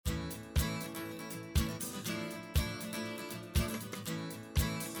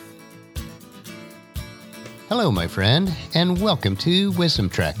Hello, my friend, and welcome to Wisdom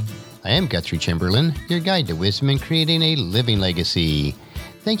Trek. I am Guthrie Chamberlain, your guide to wisdom in creating a living legacy.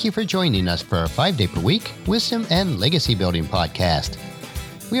 Thank you for joining us for our 5-day-per-week Wisdom and Legacy Building podcast.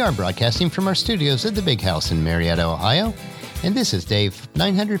 We are broadcasting from our studios at the Big House in Marietta, Ohio, and this is day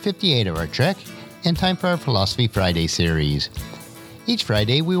 958 of our trek, and time for our Philosophy Friday series. Each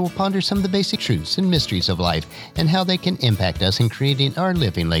Friday, we will ponder some of the basic truths and mysteries of life and how they can impact us in creating our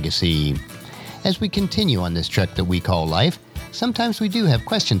living legacy. As we continue on this trek that we call life, sometimes we do have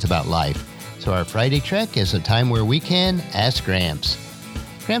questions about life, so our Friday trek is a time where we can ask Gramps.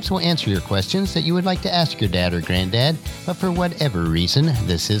 Gramps will answer your questions that you would like to ask your dad or granddad, but for whatever reason,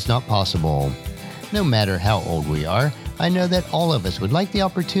 this is not possible. No matter how old we are, I know that all of us would like the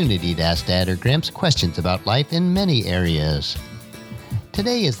opportunity to ask Dad or Gramps questions about life in many areas.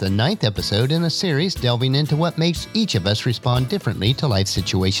 Today is the 9th episode in a series delving into what makes each of us respond differently to life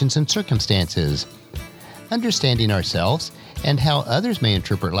situations and circumstances. Understanding ourselves and how others may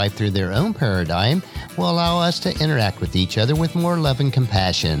interpret life through their own paradigm will allow us to interact with each other with more love and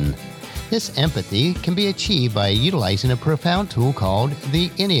compassion. This empathy can be achieved by utilizing a profound tool called the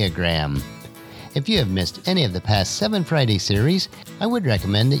Enneagram. If you have missed any of the past 7 Friday series, I would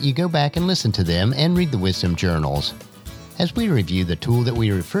recommend that you go back and listen to them and read the wisdom journals. As we review the tool that we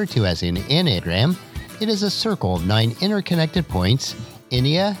refer to as an Enneagram, it is a circle of 9 interconnected points,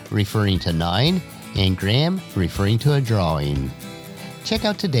 Ennea referring to 9, and gram referring to a drawing. Check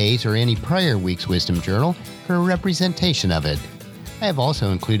out today's or any prior week's wisdom journal for a representation of it. I have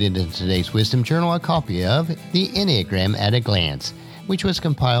also included in today's wisdom journal a copy of The Enneagram at a Glance, which was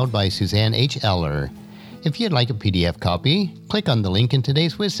compiled by Suzanne H. Eller. If you'd like a PDF copy, click on the link in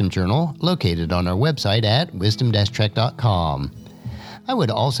today's Wisdom Journal located on our website at wisdom-trek.com. I would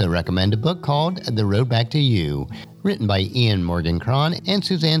also recommend a book called The Road Back to You, written by Ian Morgan Cron and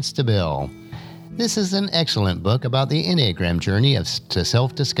Suzanne Stabile. This is an excellent book about the Enneagram journey to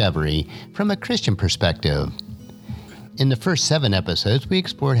self-discovery from a Christian perspective. In the first 7 episodes, we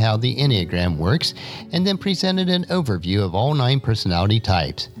explored how the Enneagram works and then presented an overview of all 9 personality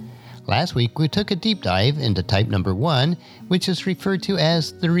types. Last week, we took a deep dive into type number 1, which is referred to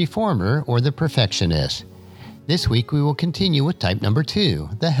as the reformer or the perfectionist. This week, we will continue with type number 2,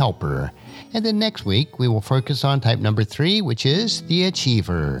 the helper. And then next week, we will focus on type number 3, which is the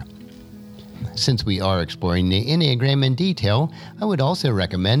achiever. Since we are exploring the Enneagram in detail, I would also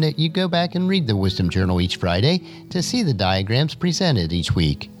recommend that you go back and read the Wisdom Journal each Friday to see the diagrams presented each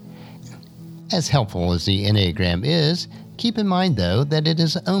week. As helpful as the Enneagram is, keep in mind, though, that it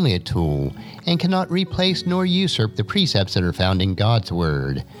is only a tool and cannot replace nor usurp the precepts that are found in God's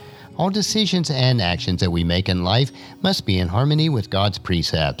Word. All decisions and actions that we make in life must be in harmony with God's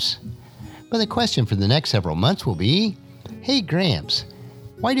precepts. But the question for the next several months will be, hey Gramps,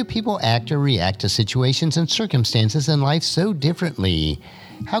 why do people act or react to situations and circumstances in life so differently?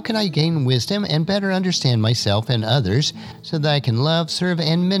 How can I gain wisdom and better understand myself and others so that I can love, serve,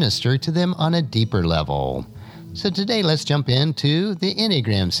 and minister to them on a deeper level? So today let's jump into the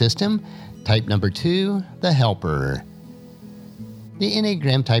Enneagram system, type number 2, the helper. The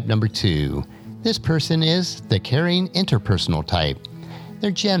Enneagram type number 2. This person is the caring interpersonal type. They're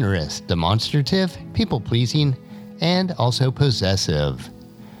generous, demonstrative, people-pleasing, and also possessive.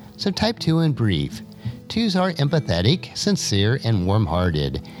 So type 2 in brief. 2s are empathetic, sincere, and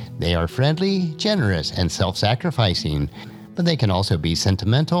warm-hearted. They are friendly, generous, and self-sacrificing, but they can also be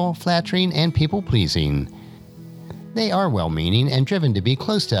sentimental, flattering, and people-pleasing. They are well-meaning and driven to be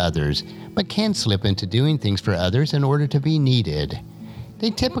close to others, but can slip into doing things for others in order to be needed.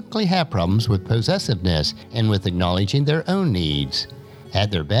 They typically have problems with possessiveness and with acknowledging their own needs.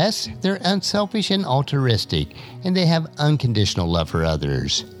 At their best, they're unselfish and altruistic, and they have unconditional love for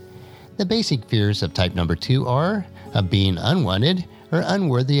others. The basic fears of type number 2 are of being unwanted or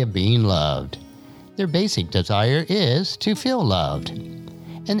unworthy of being loved. Their basic desire is to feel loved.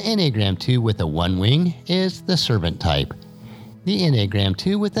 An Enneagram 2 with a 1 wing is the servant type. The Enneagram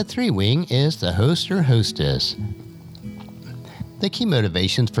 2 with a 3 wing is the host or hostess. The key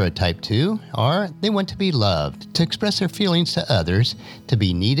motivations for a type 2 are they want to be loved, to express their feelings to others, to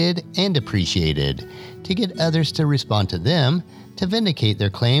be needed and appreciated, to get others to respond to them, to vindicate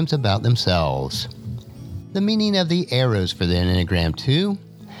their claims about themselves. The meaning of the arrows for the Enneagram 2,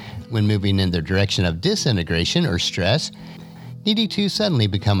 when moving in the direction of disintegration or stress, needy 2s suddenly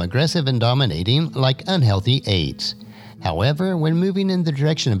become aggressive and dominating like unhealthy 8s. However, when moving in the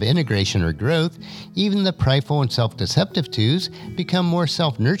direction of integration or growth, even the prideful and self-deceptive 2s become more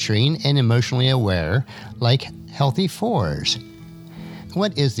self-nurturing and emotionally aware like healthy 4s.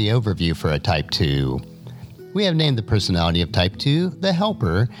 What is the overview for a type 2? We have named the personality of Type 2 the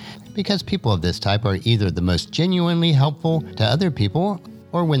helper because people of this type are either the most genuinely helpful to other people,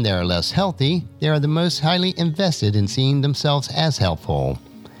 or when they are less healthy, they are the most highly invested in seeing themselves as helpful.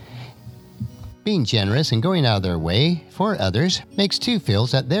 Being generous and going out of their way for others makes 2 feel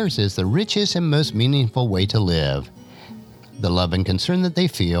that theirs is the richest and most meaningful way to live. The love and concern that they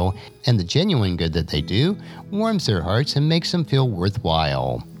feel and the genuine good that they do warms their hearts and makes them feel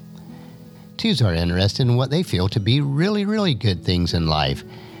worthwhile. 2s are interested in what they feel to be really, really good things in life: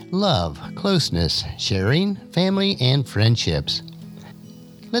 love, closeness, sharing, family, and friendships.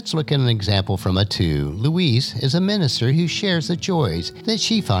 Let's look at an example from a 2. Louise is a minister who shares the joys that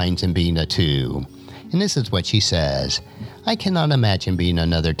she finds in being a 2. And this is what she says: "I cannot imagine being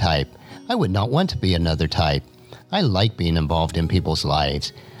another type. I would not want to be another type. I like being involved in people's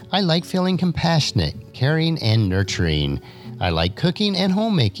lives. I like feeling compassionate, caring, and nurturing. I like cooking and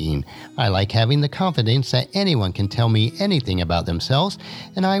homemaking. I like having the confidence that anyone can tell me anything about themselves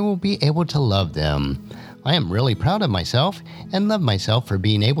and I will be able to love them. I am really proud of myself and love myself for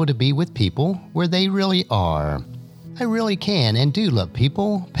being able to be with people where they really are. I really can and do love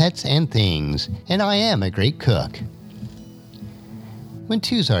people, pets, and things, and I am a great cook." When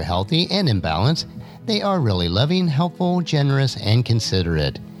 2s are healthy and in balance, they are really loving, helpful, generous, and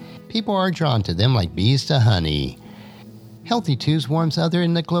considerate. People are drawn to them like bees to honey. Healthy 2s warms others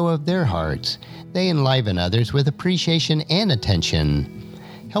in the glow of their hearts. They enliven others with appreciation and attention,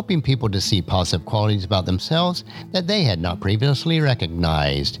 helping people to see positive qualities about themselves that they had not previously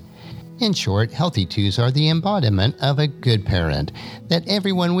recognized. In short, healthy 2s are the embodiment of a good parent that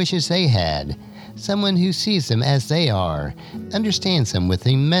everyone wishes they had. Someone who sees them as they are, understands them with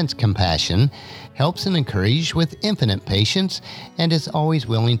immense compassion, helps and encourages with infinite patience, and is always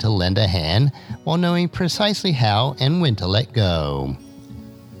willing to lend a hand while knowing precisely how and when to let go.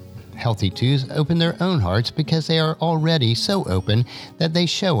 Healthy 2s open their own hearts because they are already so open that they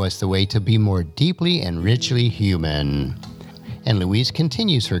show us the way to be more deeply and richly human. And Louise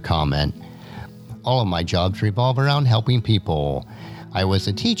continues her comment: "All of my jobs revolve around helping people. I was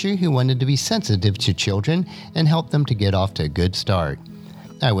a teacher who wanted to be sensitive to children and help them to get off to a good start.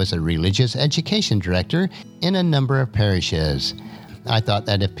 I was a religious education director in a number of parishes. I thought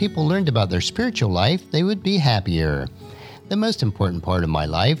that if people learned about their spiritual life, they would be happier. The most important part of my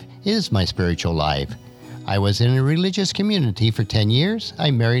life is my spiritual life. I was in a religious community for 10 years,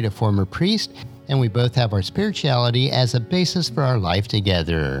 I married a former priest, and we both have our spirituality as a basis for our life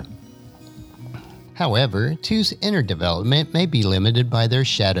together." However, 2's inner development may be limited by their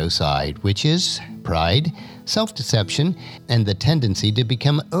shadow side, which is pride, self-deception, and the tendency to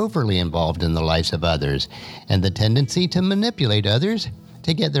become overly involved in the lives of others, and the tendency to manipulate others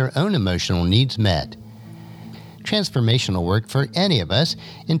to get their own emotional needs met. Transformational work for any of us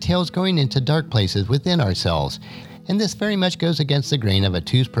entails going into dark places within ourselves, and this very much goes against the grain of a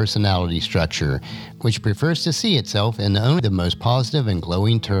 2's personality structure, which prefers to see itself in only the most positive and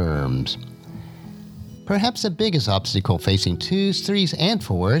glowing terms. Perhaps the biggest obstacle facing 2s, 3s, and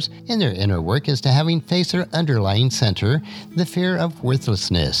 4s in their inner work is to having faced their underlying center, the fear of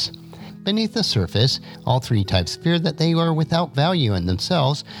worthlessness. Beneath the surface, all 3 types fear that they are without value in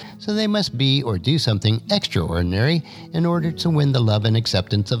themselves, so they must be or do something extraordinary in order to win the love and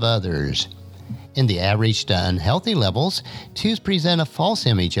acceptance of others. In the average to unhealthy levels, 2s present a false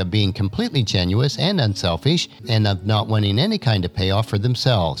image of being completely genuine and unselfish and of not wanting any kind of payoff for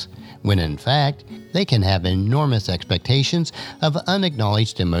themselves, when in fact, they can have enormous expectations of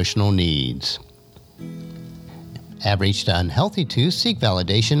unacknowledged emotional needs. Average to unhealthy 2s seek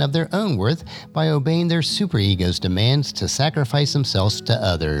validation of their own worth by obeying their superego's demands to sacrifice themselves to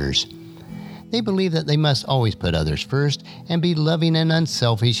others. They believe that they must always put others first and be loving and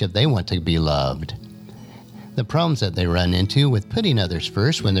unselfish if they want to be loved. The problems that they run into with putting others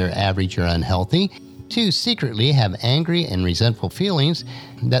first when they're average or unhealthy, 2s secretly have angry and resentful feelings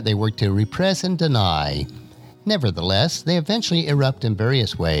that they work to repress and deny. Nevertheless, they eventually erupt in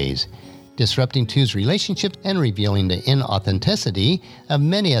various ways, disrupting 2s' relationships and revealing the inauthenticity of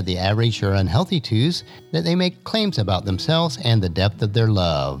many of the average or unhealthy 2s that they make claims about themselves and the depth of their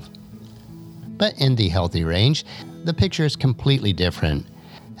love. But in the healthy range, the picture is completely different.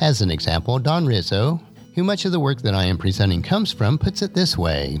 As an example, Don Rizzo, who much of the work that I am presenting comes from, puts it this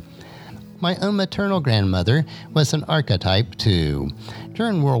way: "My own maternal grandmother was an archetype 2.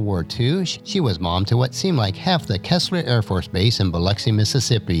 During World War II, she was mom to what seemed like half the Kessler Air Force Base in Biloxi,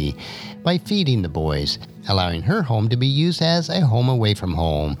 Mississippi, by feeding the boys, allowing her home to be used as a home away from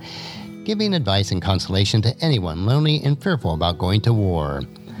home, giving advice and consolation to anyone lonely and fearful about going to war.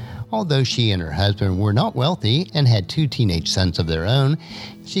 Although she and her husband were not wealthy and had 2 teenage sons of their own,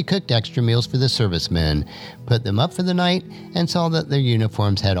 she cooked extra meals for the servicemen, put them up for the night, and saw that their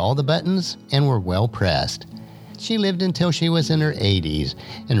uniforms had all the buttons and were well pressed. She lived until she was in her 80s,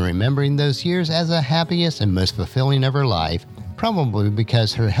 and remembering those years as the happiest and most fulfilling of her life, probably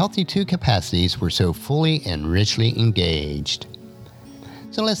because her healthy 2 capacities were so fully and richly engaged.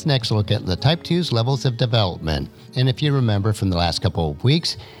 So let's next look at the Type 2's levels of development. And if you remember from the last couple of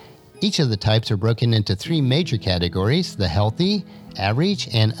weeks, each of the types are broken into 3 major categories: the healthy, average,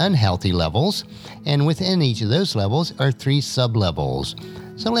 and unhealthy levels. And within each of those levels are 3 sub-levels.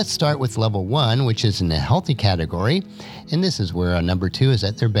 So let's start with level 1, which is in the healthy category. And this is where our number 2 is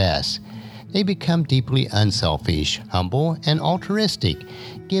at their best. They become deeply unselfish, humble, and altruistic,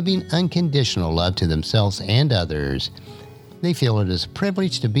 giving unconditional love to themselves and others. They feel it is a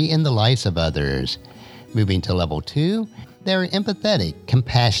privilege to be in the lives of others. Moving to level 2, they are empathetic,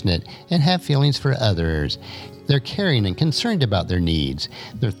 compassionate, and have feelings for others. They're caring and concerned about their needs.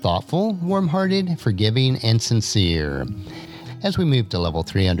 They're thoughtful, warm-hearted, forgiving, and sincere. As we move to level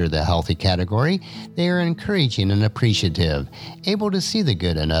 3 under the healthy category, they are encouraging and appreciative, able to see the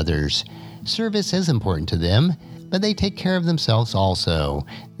good in others. Service is important to them, but they take care of themselves also.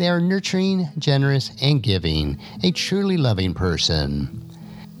 They are nurturing, generous, and giving, a truly loving person.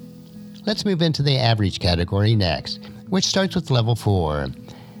 Let's move into the average category next, which starts with level 4.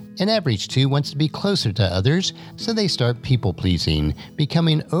 An average 2 wants to be closer to others, so they start people-pleasing,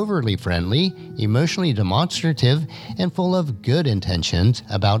 becoming overly friendly, emotionally demonstrative, and full of good intentions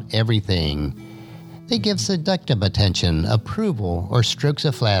about everything. They give seductive attention, approval, or strokes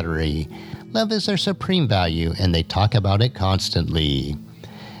of flattery. Love is their supreme value, and they talk about it constantly.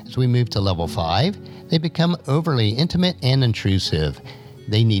 As we move to level 5, they become overly intimate and intrusive.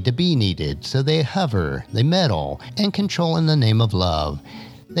 They need to be needed, so they hover, they meddle, and control in the name of love.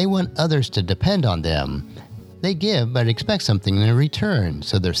 They want others to depend on them. They give but expect something in return,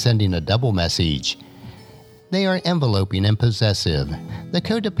 so they're sending a double message. They are enveloping and possessive. The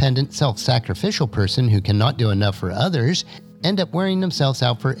codependent, self-sacrificial person who cannot do enough for others end up wearing themselves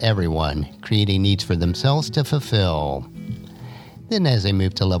out for everyone, creating needs for themselves to fulfill. Then as they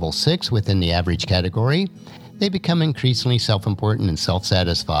move to level 6 within the average category, they become increasingly self-important and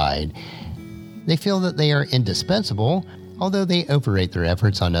self-satisfied. They feel that they are indispensable, although they overrate their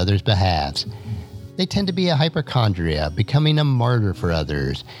efforts on others' behalves. They tend to be a hypochondria, becoming a martyr for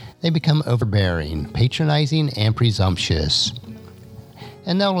others. They become overbearing, patronizing, and presumptuous.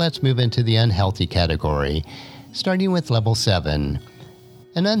 And now let's move into the unhealthy category, starting with level 7.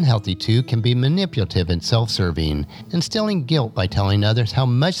 An unhealthy 2 can be manipulative and self-serving, instilling guilt by telling others how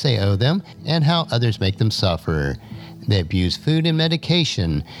much they owe them and how others make them suffer. They abuse food and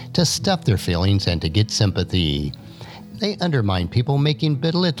medication to stuff their feelings and to get sympathy. They undermine people, making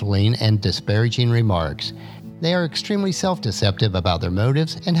belittling and disparaging remarks. They are extremely self-deceptive about their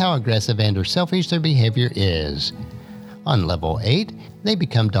motives and how aggressive and or selfish their behavior is. On level 8, they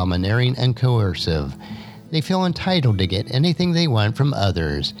become domineering and coercive. They feel entitled to get anything they want from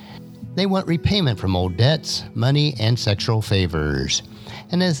others. They want repayment from old debts, money, and sexual favors.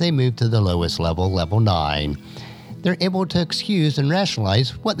 And as they move to the lowest level, level 9, they're able to excuse and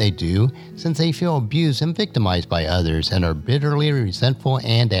rationalize what they do since they feel abused and victimized by others and are bitterly resentful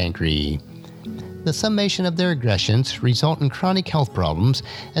and angry. The summation of their aggressions result in chronic health problems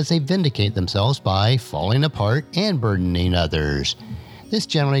as they vindicate themselves by falling apart and burdening others. This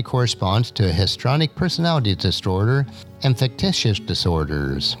generally corresponds to a histrionic personality disorder and fictitious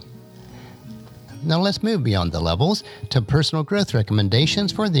disorders. Now let's move beyond the levels to personal growth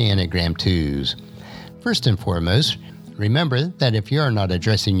recommendations for the Enneagram 2s. First and foremost, remember that if you are not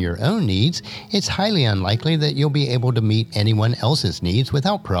addressing your own needs, it's highly unlikely that you'll be able to meet anyone else's needs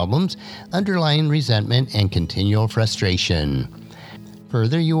without problems, underlying resentment, and continual frustration.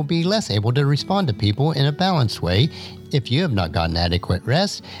 Further, you will be less able to respond to people in a balanced way if you have not gotten adequate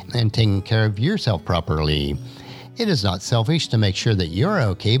rest and taken care of yourself properly. It is not selfish to make sure that you're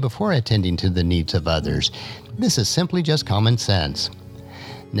okay before attending to the needs of others. This is simply just common sense.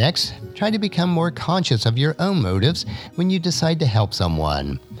 Next, try to become more conscious of your own motives when you decide to help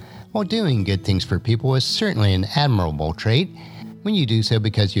someone. While doing good things for people is certainly an admirable trait, when you do so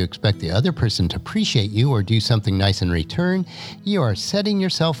because you expect the other person to appreciate you or do something nice in return, you are setting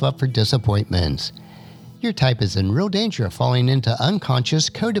yourself up for disappointments. Your type is in real danger of falling into unconscious,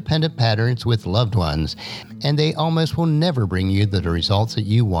 codependent patterns with loved ones, and they almost will never bring you the results that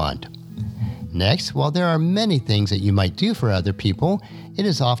you want. Next, while there are many things that you might do for other people, it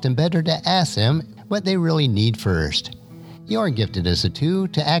is often better to ask them what they really need first. You are gifted as a 2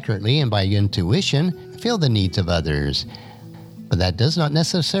 to accurately and by intuition feel the needs of others. But that does not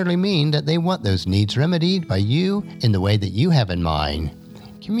necessarily mean that they want those needs remedied by you in the way that you have in mind.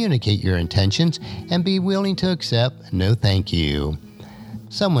 Communicate your intentions and be willing to accept no thank you.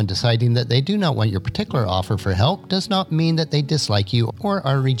 Someone deciding that they do not want your particular offer for help does not mean that they dislike you or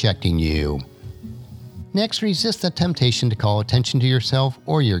are rejecting you. Next, resist the temptation to call attention to yourself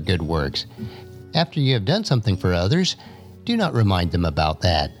or your good works. After you have done something for others, do not remind them about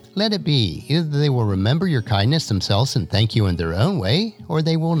that. Let it be. Either they will remember your kindness themselves and thank you in their own way, or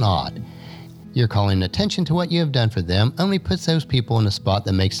they will not. Your calling attention to what you have done for them only puts those people in a spot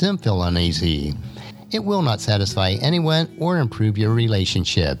that makes them feel uneasy. It will not satisfy anyone or improve your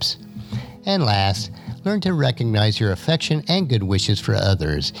relationships. And last, learn to recognize your affection and good wishes for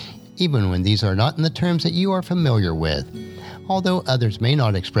others, even when these are not in the terms that you are familiar with. Although others may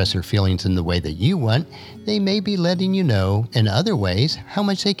not express their feelings in the way that you want, they may be letting you know in other ways how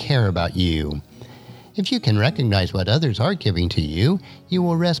much they care about you. If you can recognize what others are giving to you, you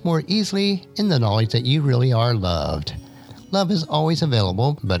will rest more easily in the knowledge that you really are loved. Love is always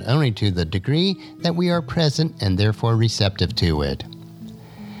available, but only to the degree that we are present and therefore receptive to it.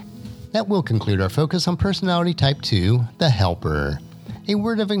 That will conclude our focus on personality type 2, the helper. A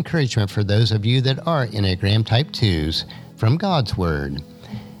word of encouragement for those of you that are Enneagram type 2s from God's Word.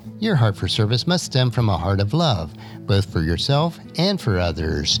 Your heart for service must stem from a heart of love, both for yourself and for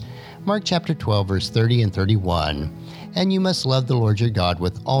others. Mark chapter 12, verse 30 and 31. And you must love the Lord your God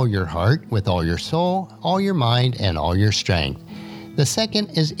with all your heart, with all your soul, all your mind, and all your strength. The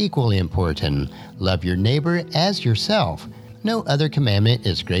second is equally important. Love your neighbor as yourself. No other commandment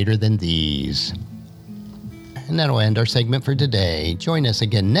is greater than these. And that'll end our segment for today. Join us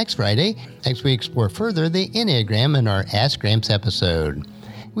again next Friday as we explore further the Enneagram in our Ask Gramps episode.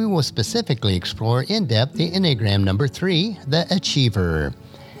 We will specifically explore in depth the Enneagram number 3, the Achiever.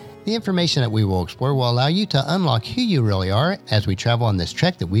 The information that we will explore will allow you to unlock who you really are as we travel on this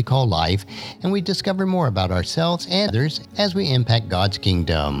trek that we call life, and we discover more about ourselves and others as we impact God's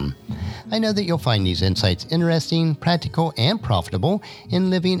kingdom. I know that you'll find these insights interesting, practical, and profitable in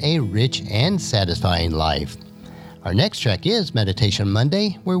living a rich and satisfying life. Our next trek is Meditation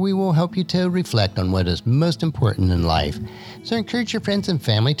Monday, where we will help you to reflect on what is most important in life. So encourage your friends and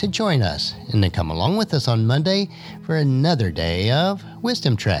family to join us, and then come along with us on Monday for another day of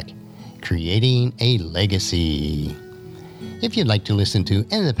Wisdom Trek, Creating a Legacy. If you'd like to listen to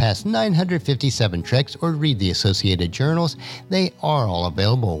any of the past 957 treks or read the associated journals, they are all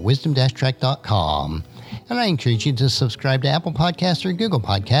available at wisdom-trek.com. And I encourage you to subscribe to Apple Podcasts or Google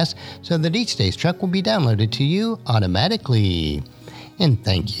Podcasts so that each day's trek will be downloaded to you automatically. And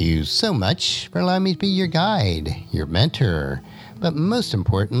thank you so much for allowing me to be your guide, your mentor. But most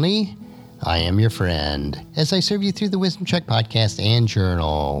importantly, I am your friend as I serve you through the Wisdom Trek podcast and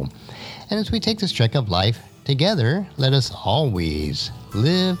journal. And as we take this trek of life together, let us always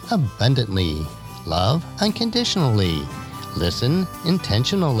live abundantly, love unconditionally, listen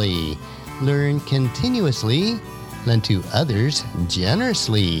intentionally, learn continuously, lend to others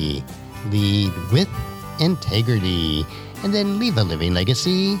generously, lead with integrity, and then leave a living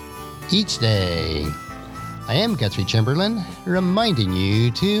legacy each day. I am Guthrie Chamberlain, reminding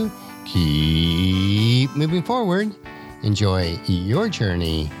you to keep moving forward, enjoy your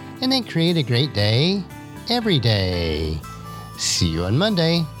journey, and then create a great day every day. See you on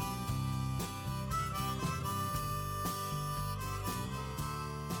Monday.